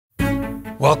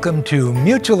Welcome to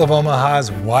Mutual of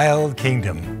Omaha's Wild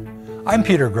Kingdom. I'm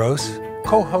Peter Gross,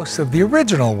 co-host of the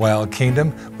original Wild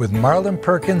Kingdom with Marlon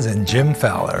Perkins and Jim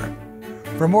Fowler.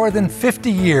 For more than 50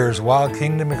 years, Wild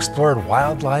Kingdom explored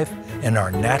wildlife and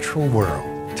our natural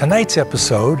world. Tonight's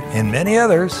episode, and many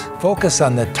others, focus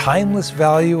on the timeless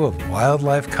value of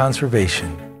wildlife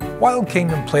conservation. Wild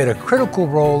Kingdom played a critical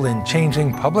role in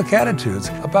changing public attitudes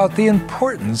about the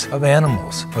importance of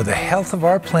animals for the health of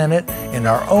our planet and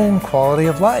our own quality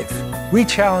of life. We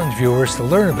challenge viewers to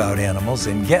learn about animals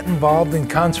and get involved in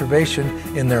conservation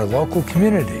in their local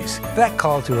communities. That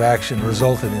call to action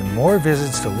resulted in more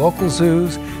visits to local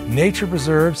zoos, nature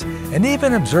preserves, and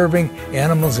even observing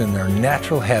animals in their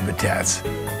natural habitats.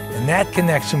 And that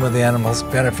connection with animals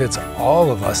benefits all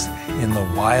of us in the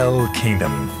Wild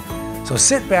Kingdom. So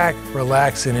sit back,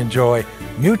 relax, and enjoy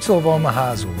Mutual of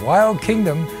Omaha's Wild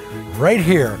Kingdom right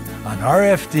here on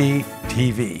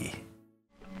RFD-TV.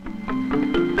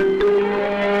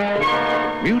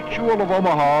 Mutual of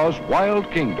Omaha's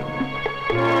Wild Kingdom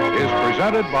is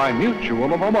presented by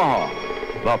Mutual of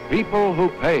Omaha, the people who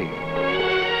pay.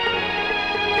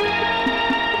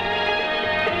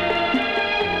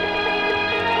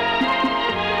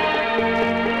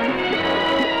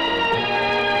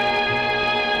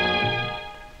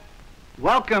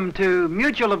 Welcome to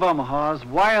Mutual of Omaha's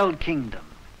Wild Kingdom.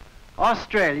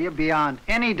 Australia, beyond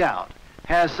any doubt,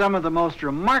 has some of the most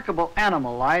remarkable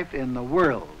animal life in the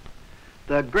world.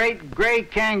 The great gray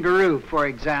kangaroo, for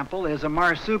example, is a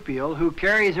marsupial who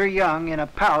carries her young in a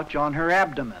pouch on her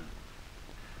abdomen.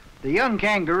 The young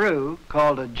kangaroo,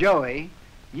 called a joey,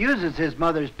 uses his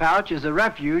mother's pouch as a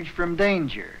refuge from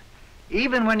danger,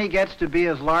 even when he gets to be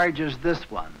as large as this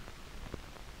one.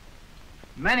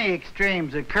 Many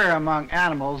extremes occur among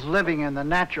animals living in the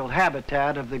natural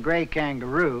habitat of the gray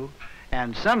kangaroo,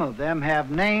 and some of them have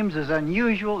names as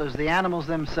unusual as the animals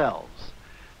themselves.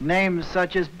 Names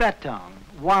such as bettong,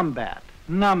 wombat,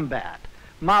 numbat,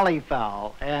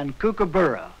 mollyfowl, and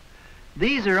kookaburra.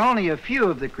 These are only a few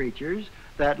of the creatures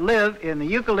that live in the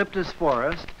eucalyptus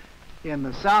forest in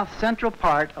the south-central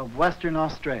part of Western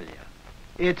Australia.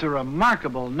 It's a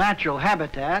remarkable natural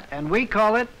habitat, and we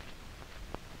call it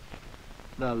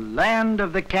the land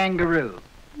of the kangaroo.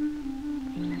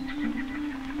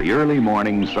 The early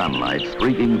morning sunlight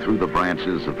streaking through the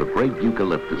branches of the great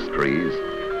eucalyptus trees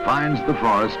finds the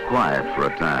forest quiet for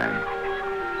a time.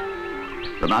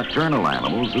 The nocturnal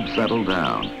animals have settled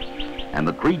down, and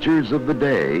the creatures of the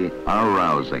day are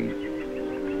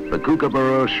rousing. The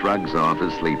kookaburra shrugs off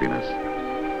his sleepiness,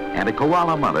 and a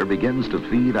koala mother begins to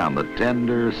feed on the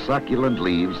tender, succulent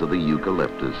leaves of the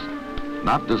eucalyptus,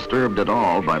 not disturbed at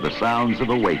all by the sounds of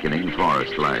awakening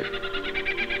forest life.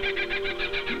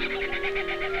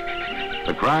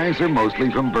 The cries are mostly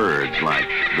from birds like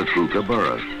the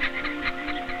kookaburra.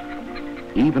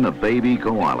 Even a baby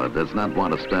koala does not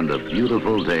want to spend a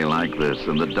beautiful day like this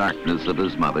in the darkness of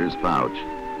his mother's pouch.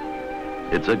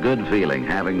 It's a good feeling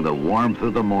having the warmth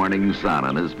of the morning sun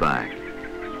on his back.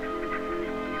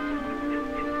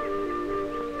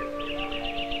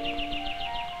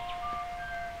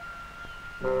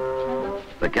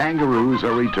 The kangaroos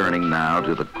are returning now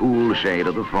to the cool shade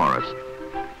of the forest,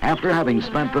 after having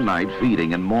spent the night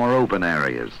feeding in more open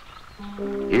areas.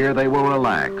 Here they will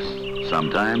relax,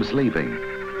 sometimes sleeping,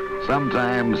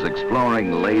 sometimes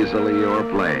exploring lazily or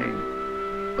playing,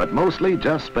 but mostly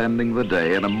just spending the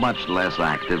day in a much less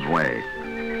active way.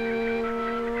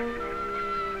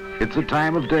 It's a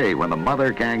time of day when the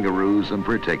mother kangaroos in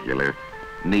particular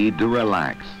need to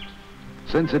relax,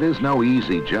 since it is no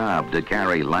easy job to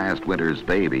carry last winter's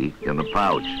baby in the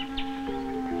pouch.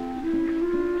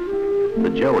 The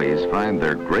joeys find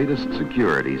their greatest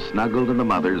security snuggled in the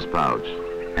mother's pouch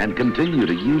and continue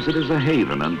to use it as a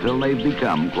haven until they've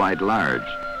become quite large.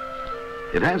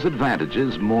 It has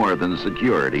advantages more than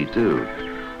security, too,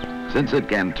 since it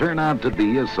can turn out to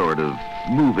be a sort of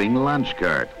moving lunch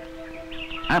cart.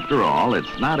 After all,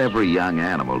 it's not every young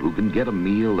animal who can get a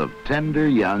meal of tender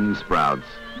young sprouts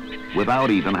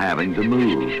without even having to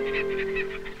move.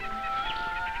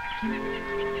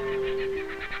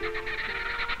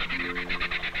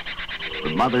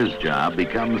 The mother's job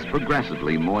becomes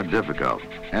progressively more difficult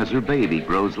as her baby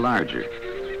grows larger.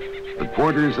 The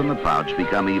quarters in the pouch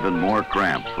become even more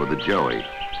cramped for the joey,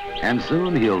 and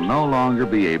soon he'll no longer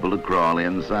be able to crawl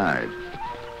inside.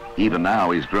 Even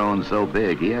now he's grown so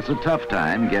big he has a tough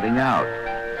time getting out.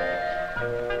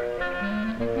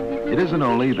 It isn't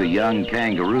only the young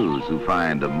kangaroos who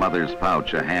find a mother's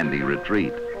pouch a handy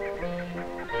retreat.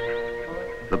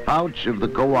 The pouch of the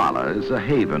koala is a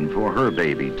haven for her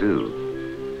baby, too.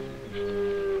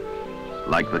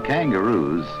 Like the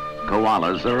kangaroos,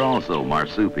 koalas are also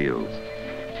marsupials,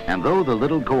 And though the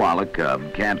little koala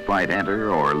cub can't quite enter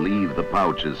or leave the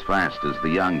pouch as fast as the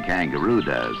young kangaroo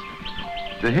does,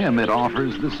 to him it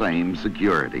offers the same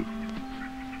security.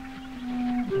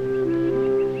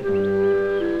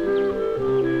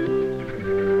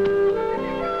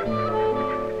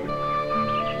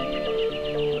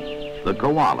 The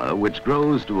koala, which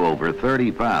grows to over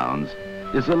 30 pounds,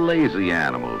 is a lazy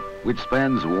animal which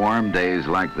spends warm days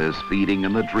like this feeding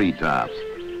in the treetops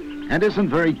and isn't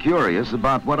very curious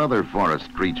about what other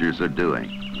forest creatures are doing.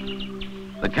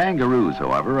 The kangaroos,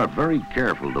 however, are very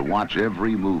careful to watch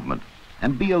every movement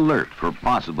and be alert for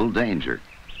possible danger.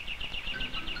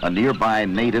 A nearby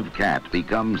native cat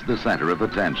becomes the center of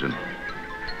attention,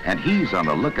 and he's on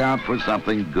the lookout for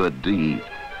something good to eat.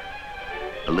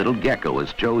 The little gecko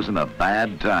has chosen a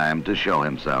bad time to show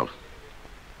himself.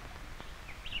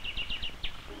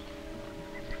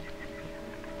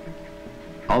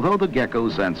 Although the gecko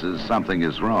senses something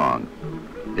is wrong,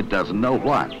 it doesn't know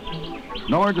what,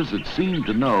 nor does it seem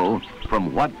to know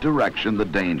from what direction the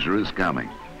danger is coming.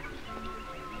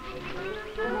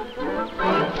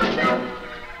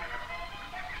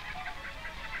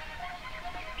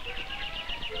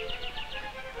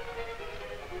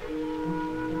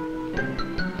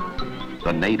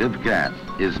 The native cat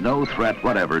is no threat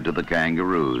whatever to the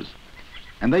kangaroos,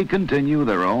 and they continue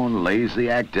their own lazy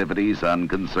activities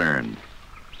unconcerned.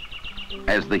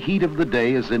 As the heat of the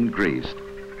day is increased,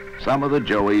 some of the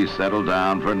joeys settle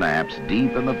down for naps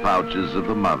deep in the pouches of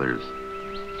the mothers.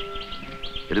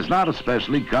 It is not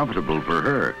especially comfortable for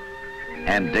her,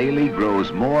 and daily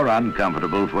grows more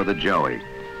uncomfortable for the joey.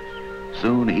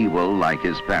 Soon he will, like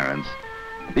his parents,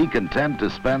 be content to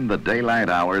spend the daylight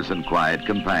hours in quiet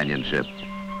companionship,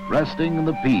 resting in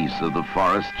the peace of the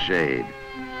forest shade.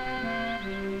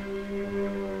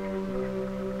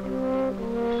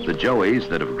 The joeys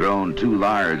that have grown too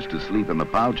large to sleep in the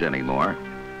pouch anymore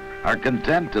are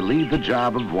content to leave the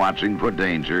job of watching for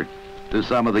danger to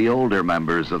some of the older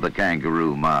members of the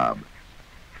kangaroo mob.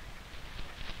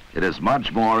 It is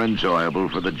much more enjoyable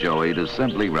for the joey to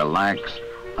simply relax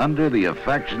under the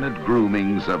affectionate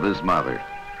groomings of his mother.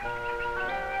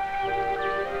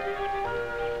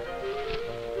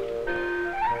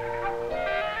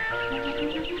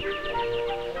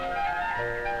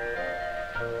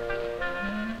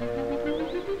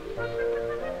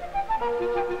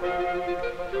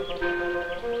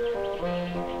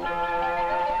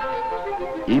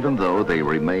 Even though they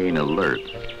remain alert,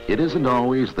 it isn't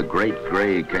always the great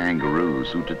gray kangaroos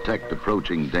who detect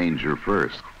approaching danger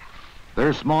first.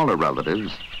 Their smaller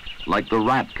relatives, like the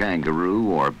rat kangaroo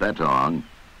or betong,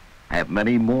 have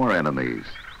many more enemies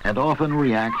and often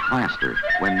react faster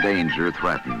when danger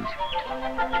threatens.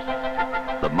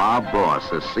 The mob boss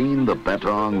has seen the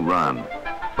betong run,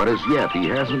 but as yet he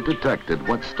hasn't detected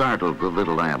what startled the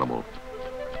little animal.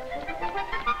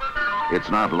 It's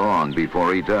not long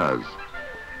before he does.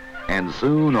 And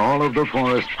soon all of the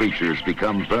forest creatures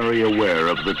become very aware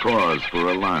of the cause for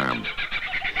alarm.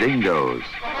 Dingos,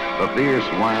 the fierce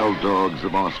wild dogs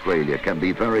of Australia, can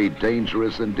be very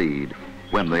dangerous indeed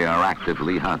when they are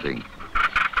actively hunting.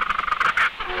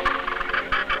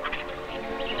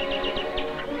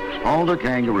 Older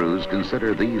kangaroos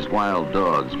consider these wild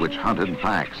dogs, which hunt in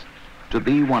packs, to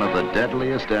be one of the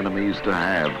deadliest enemies to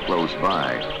have close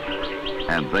by,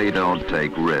 and they don't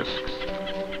take risks.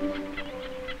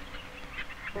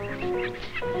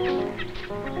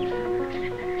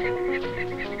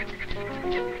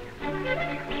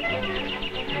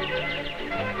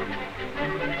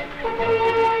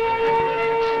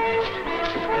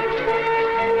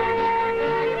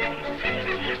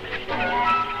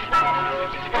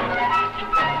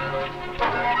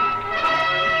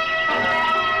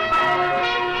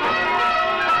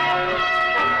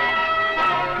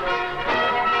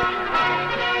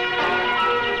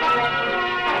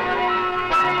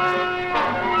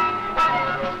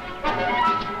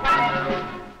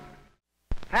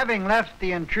 Having left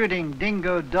the intruding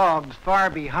dingo dogs far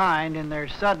behind in their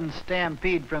sudden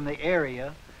stampede from the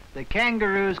area, the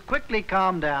kangaroos quickly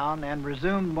calmed down and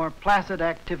resumed more placid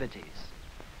activities.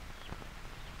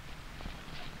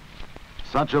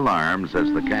 Such alarms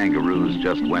as the kangaroos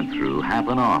just went through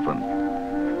happen often.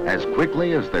 As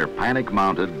quickly as their panic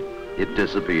mounted, it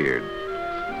disappeared.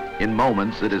 In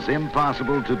moments, it is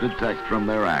impossible to detect from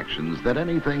their actions that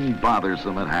anything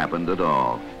bothersome had happened at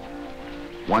all.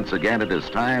 Once again, it is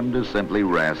time to simply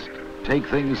rest, take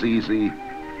things easy,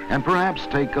 and perhaps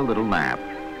take a little nap.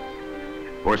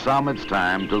 For some, it's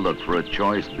time to look for a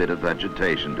choice bit of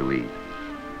vegetation to eat.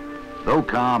 Though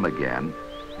calm again,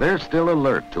 they're still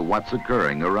alert to what's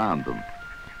occurring around them.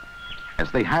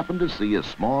 as they happen to see a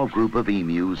small group of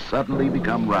emus suddenly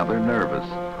become rather nervous.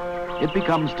 It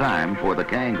becomes time for the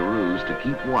kangaroos to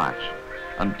keep watch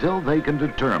until they can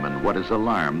determine what has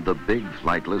alarmed the big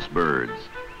flightless birds.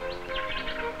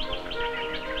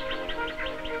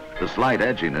 The slight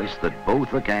edginess that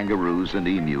both the kangaroos and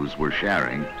emus were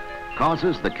sharing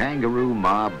causes the kangaroo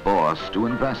mob boss to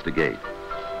investigate.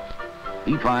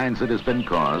 He finds it has been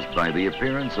caused by the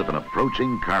appearance of an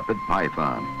approaching carpet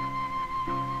python.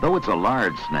 Though it's a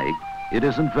large snake, it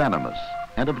isn't venomous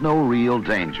and of no real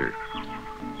danger.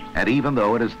 And even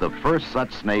though it is the first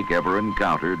such snake ever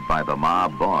encountered by the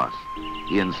mob boss,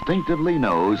 he instinctively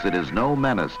knows it is no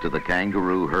menace to the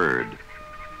kangaroo herd.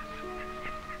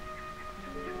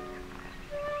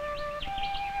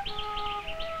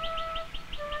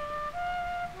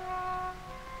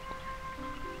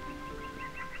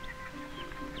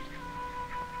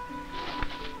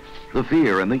 The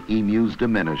fear in the emus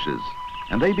diminishes,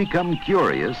 and they become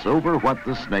curious over what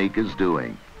the snake is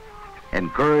doing.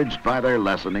 Encouraged by their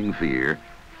lessening fear,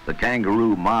 the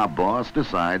kangaroo mob boss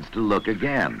decides to look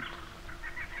again.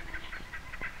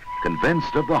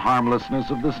 Convinced of the harmlessness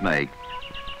of the snake,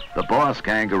 the boss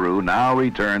kangaroo now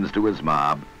returns to his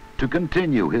mob to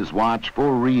continue his watch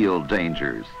for real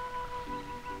dangers.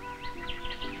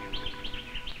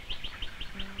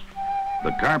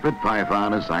 The carpet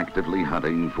python is actively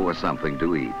hunting for something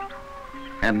to eat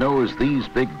and knows these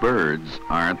big birds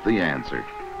aren't the answer.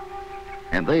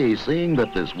 And they, seeing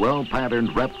that this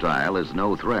well-patterned reptile is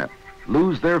no threat,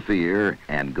 lose their fear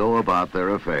and go about their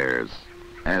affairs,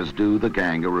 as do the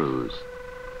kangaroos.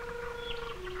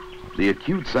 The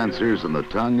acute sensors in the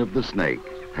tongue of the snake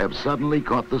have suddenly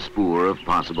caught the spoor of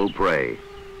possible prey,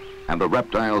 and the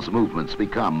reptile's movements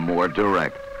become more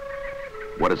direct.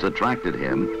 What has attracted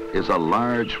him is a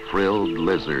large frilled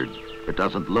lizard. It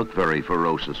doesn't look very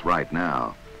ferocious right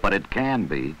now, but it can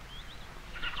be.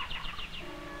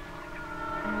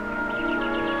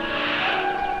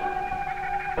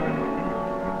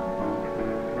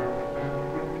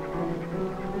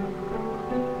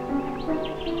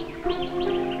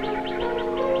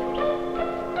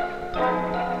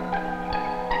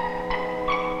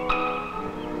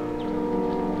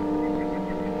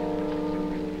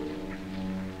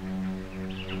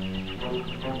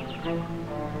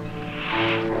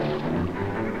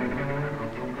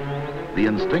 The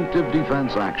instinctive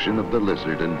defense action of the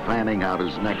lizard in fanning out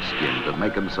his neck skin to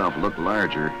make himself look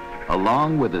larger,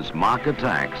 along with his mock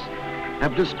attacks,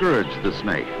 have discouraged the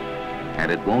snake,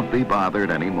 and it won't be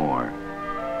bothered anymore.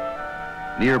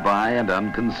 Nearby and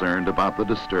unconcerned about the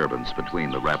disturbance between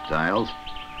the reptiles,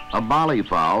 a molly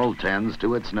fowl tends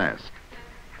to its nest.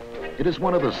 It is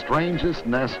one of the strangest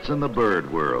nests in the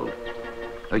bird world,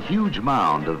 a huge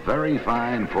mound of very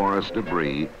fine forest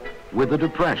debris with a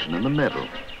depression in the middle,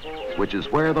 which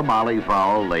is where the molly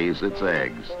fowl lays its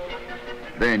eggs,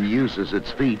 then uses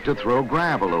its feet to throw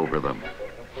gravel over them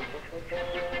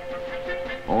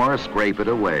or scrape it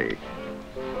away.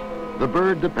 The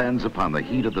bird depends upon the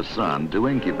heat of the sun to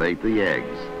incubate the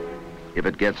eggs. If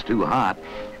it gets too hot,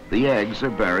 the eggs are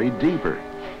buried deeper.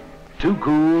 Too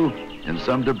cool, and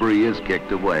some debris is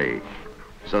kicked away,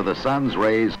 so the sun's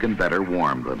rays can better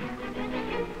warm them.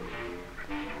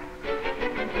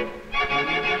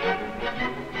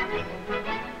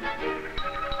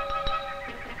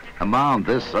 A mound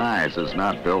this size is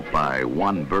not built by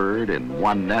one bird in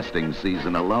one nesting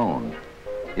season alone.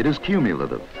 It is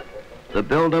cumulative, the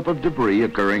buildup of debris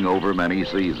occurring over many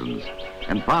seasons,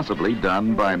 and possibly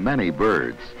done by many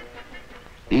birds.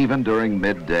 Even during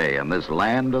midday in this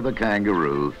land of the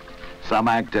kangaroo, some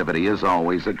activity is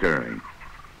always occurring.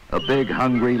 A big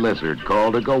hungry lizard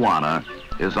called a goanna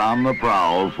is on the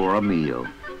prowl for a meal.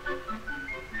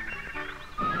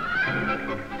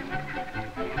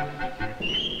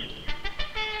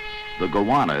 The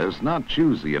goanna is not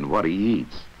choosy in what he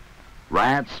eats.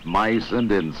 Rats, mice,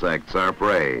 and insects are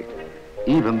prey.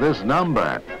 Even this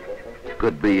numbat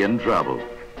could be in trouble.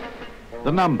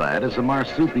 The numbat is a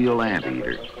marsupial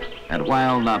anteater, and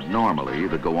while not normally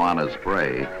the goanna's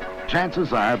prey,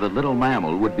 chances are the little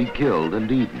mammal would be killed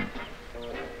and eaten.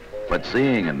 But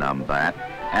seeing a numbat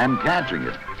and catching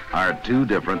it are two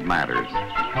different matters.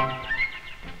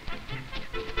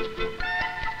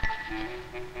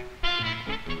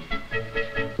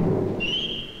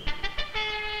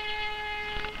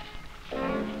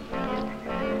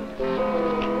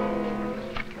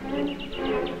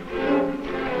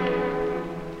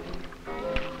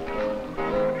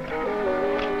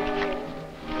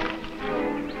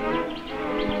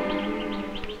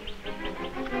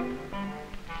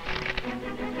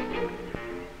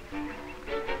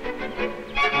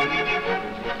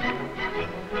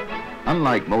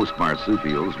 Unlike most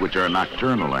marsupials, which are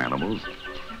nocturnal animals,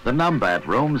 the numbat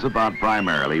roams about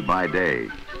primarily by day.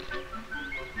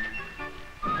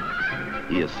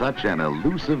 He is such an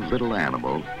elusive little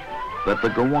animal that the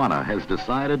goanna has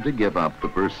decided to give up the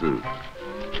pursuit.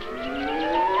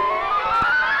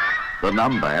 The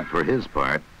numbat, for his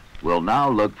part, will now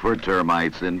look for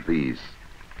termites in peace.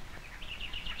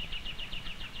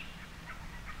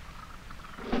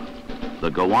 The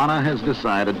goanna has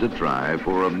decided to try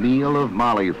for a meal of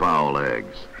molly fowl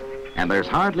eggs, and there's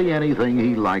hardly anything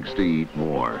he likes to eat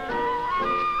more.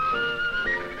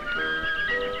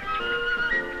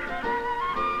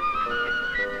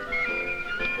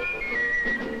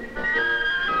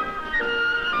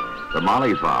 The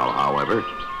molly fowl, however,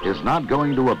 is not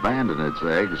going to abandon its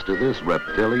eggs to this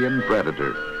reptilian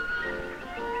predator.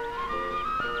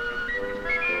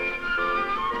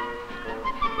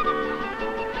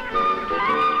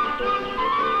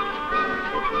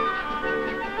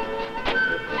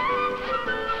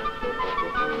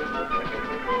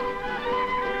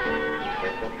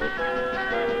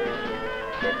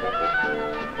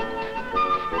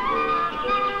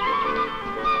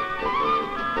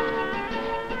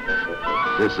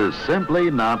 This is simply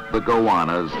not the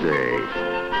goanna's day.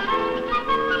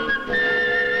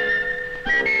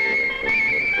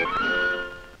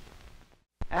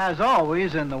 As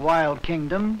always in the wild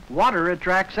kingdom, water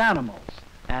attracts animals.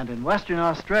 And in Western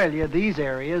Australia, these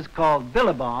areas, called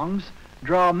billabongs,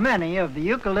 draw many of the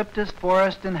eucalyptus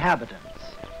forest inhabitants.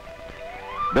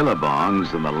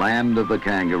 Billabongs in the land of the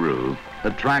kangaroo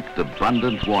attract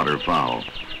abundant waterfowl,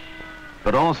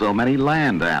 but also many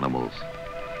land animals.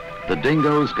 The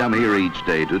dingoes come here each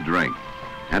day to drink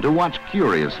and to watch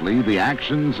curiously the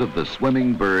actions of the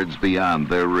swimming birds beyond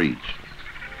their reach.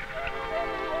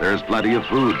 There's plenty of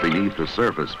food beneath the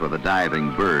surface for the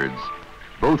diving birds,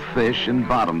 both fish and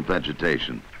bottom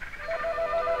vegetation.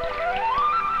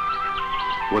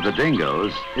 For the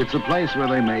dingoes, it's a place where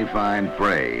they may find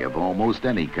prey of almost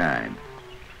any kind,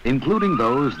 including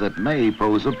those that may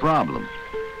pose a problem,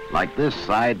 like this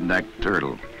side-necked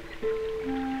turtle.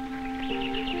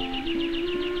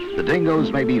 The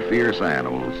dingoes may be fierce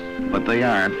animals, but they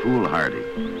aren't foolhardy.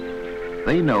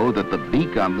 They know that the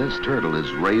beak on this turtle is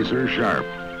razor sharp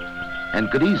and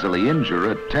could easily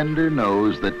injure a tender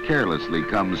nose that carelessly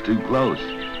comes too close.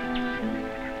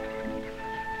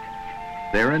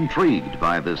 They're intrigued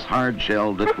by this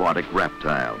hard-shelled aquatic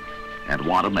reptile and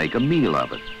want to make a meal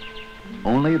of it.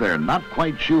 Only they're not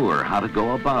quite sure how to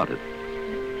go about it.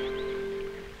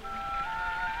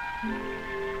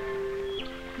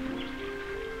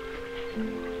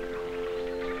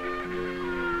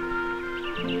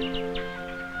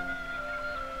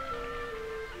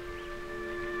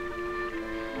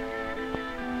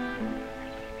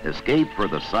 Escape for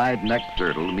the side-necked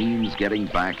turtle means getting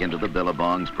back into the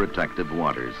billabong's protected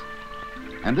waters.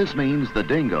 And this means the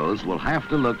dingoes will have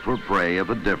to look for prey of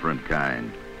a different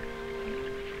kind.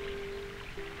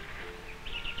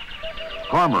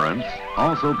 Cormorants,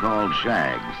 also called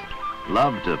shags,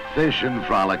 love to fish and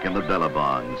frolic in the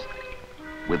billabongs.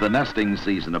 With the nesting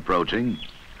season approaching,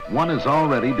 one has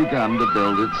already begun to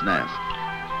build its nest.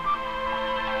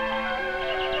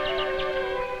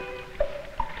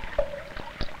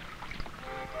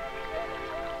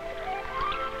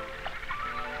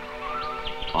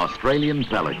 Australian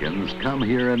pelicans come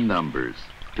here in numbers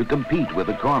to compete with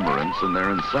the cormorants in their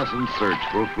incessant search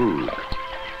for food.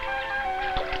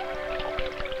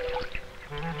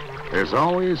 There's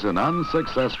always an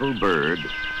unsuccessful bird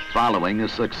following a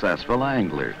successful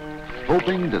angler,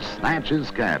 hoping to snatch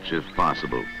his catch if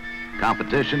possible.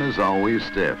 Competition is always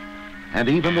stiff, and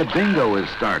even the dingo is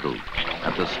startled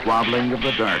at the squabbling of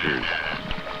the darters.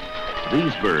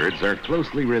 These birds are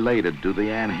closely related to the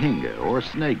anhinga, or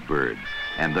snake bird,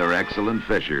 and they're excellent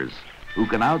fishers who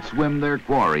can outswim their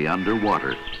quarry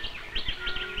underwater.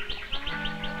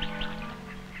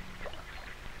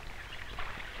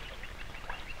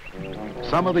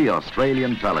 Some of the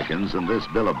Australian pelicans in this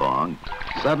billabong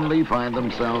suddenly find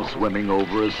themselves swimming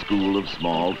over a school of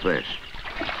small fish,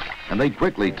 and they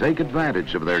quickly take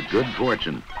advantage of their good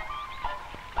fortune.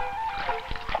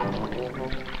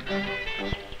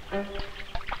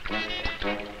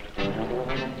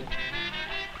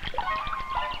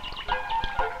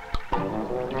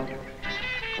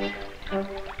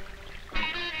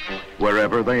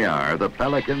 Wherever they are, the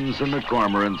pelicans and the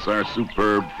cormorants are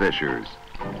superb fishers.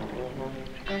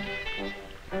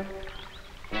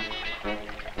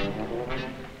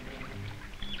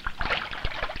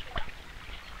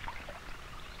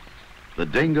 The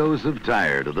dingoes have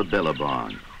tired of the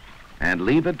billabong and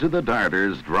leave it to the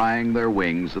darters drying their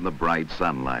wings in the bright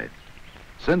sunlight.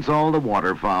 Since all the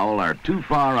waterfowl are too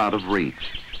far out of reach,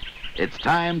 it's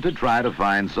time to try to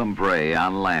find some prey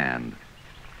on land.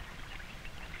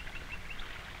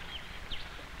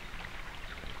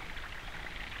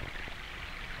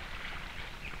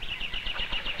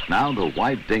 Now the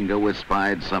white dingo has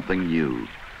spied something new,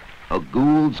 a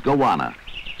Gould's goanna.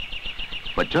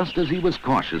 But just as he was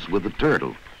cautious with the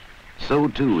turtle, so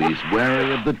too he's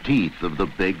wary of the teeth of the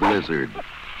big lizard.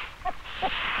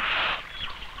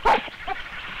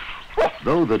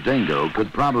 Though the dingo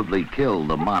could probably kill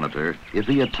the monitor if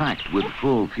he attacked with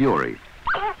full fury,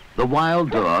 the wild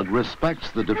dog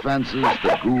respects the defenses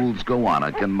the Gould's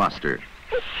goanna can muster.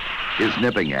 His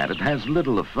nipping at it has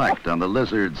little effect on the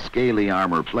lizard's scaly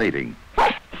armor plating,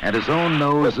 and his own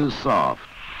nose is soft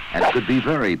and could be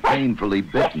very painfully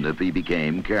bitten if he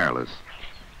became careless.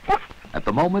 At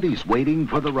the moment, he's waiting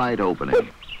for the right opening,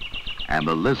 and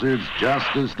the lizard's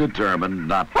just as determined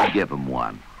not to give him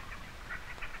one.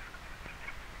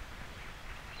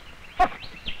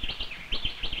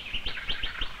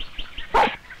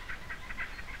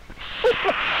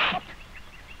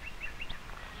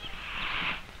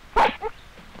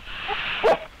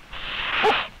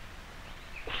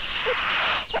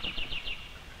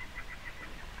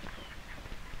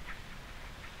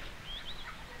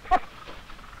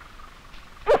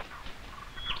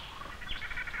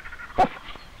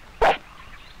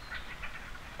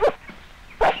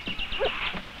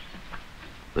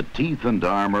 The teeth and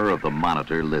armor of the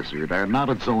monitor lizard are not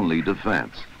its only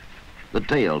defense. The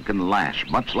tail can lash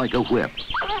much like a whip,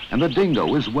 and the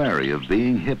dingo is wary of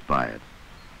being hit by it.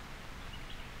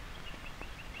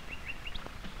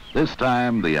 This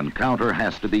time, the encounter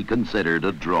has to be considered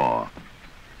a draw.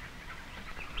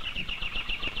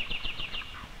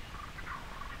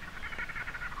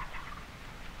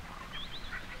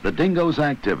 The dingo's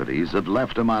activities have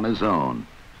left him on his own,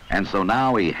 and so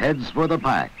now he heads for the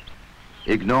pack,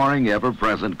 ignoring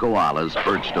ever-present koalas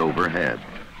perched overhead.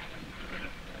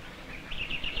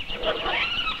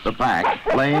 The pack,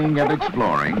 playing and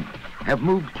exploring, have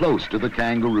moved close to the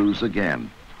kangaroos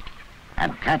again,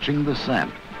 and catching the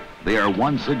scent, they are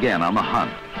once again on the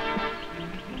hunt.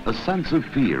 A sense of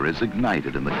fear is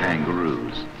ignited in the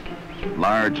kangaroos.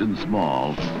 Large and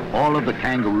small, all of the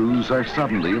kangaroos are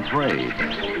suddenly afraid.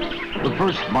 The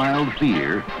first mild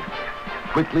fear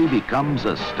quickly becomes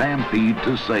a stampede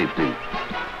to safety.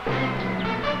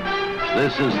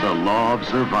 This is the law of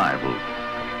survival,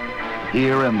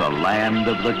 here in the land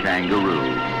of the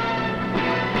kangaroo.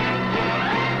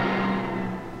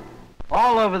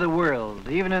 All over the world,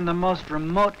 even in the most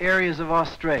remote areas of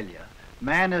Australia,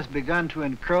 man has begun to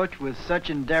encroach with such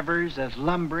endeavors as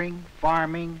lumbering,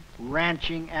 farming,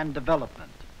 ranching, and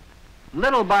development.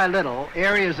 Little by little,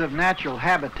 areas of natural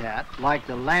habitat, like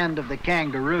the land of the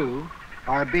kangaroo,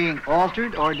 are being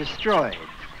altered or destroyed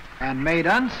and made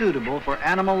unsuitable for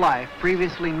animal life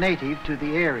previously native to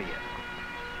the area.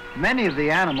 Many of the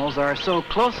animals are so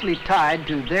closely tied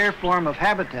to their form of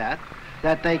habitat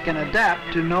that they can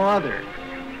adapt to no other.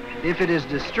 If it is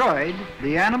destroyed,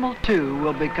 the animal too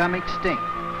will become extinct.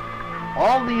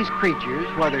 All these creatures,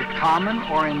 whether common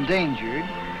or endangered,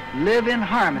 live in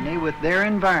harmony with their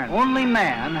environment. Only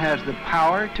man has the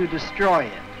power to destroy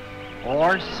it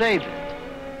or save it.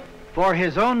 For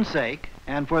his own sake,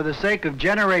 and for the sake of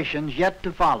generations yet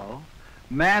to follow,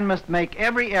 man must make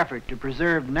every effort to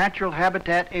preserve natural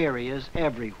habitat areas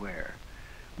everywhere.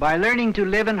 By learning to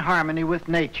live in harmony with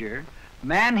nature,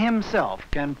 man himself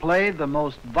can play the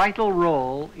most vital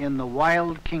role in the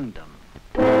wild kingdom.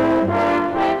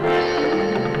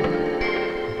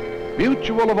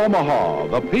 Mutual of Omaha,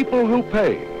 the people who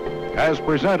pay, has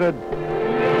presented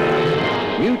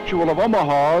Mutual of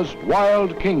Omaha's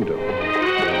Wild Kingdom.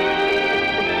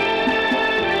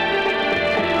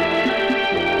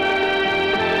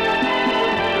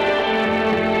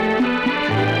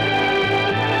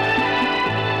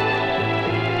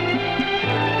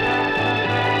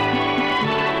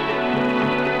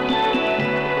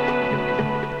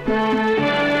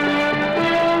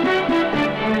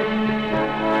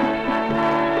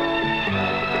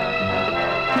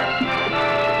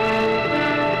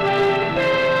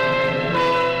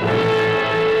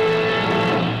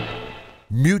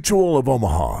 Mutual of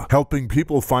Omaha, helping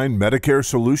people find Medicare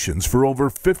solutions for over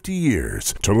 50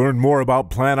 years. To learn more about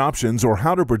plan options or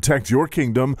how to protect your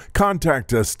kingdom,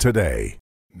 contact us today.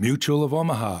 Mutual of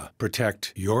Omaha.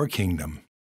 Protect your kingdom.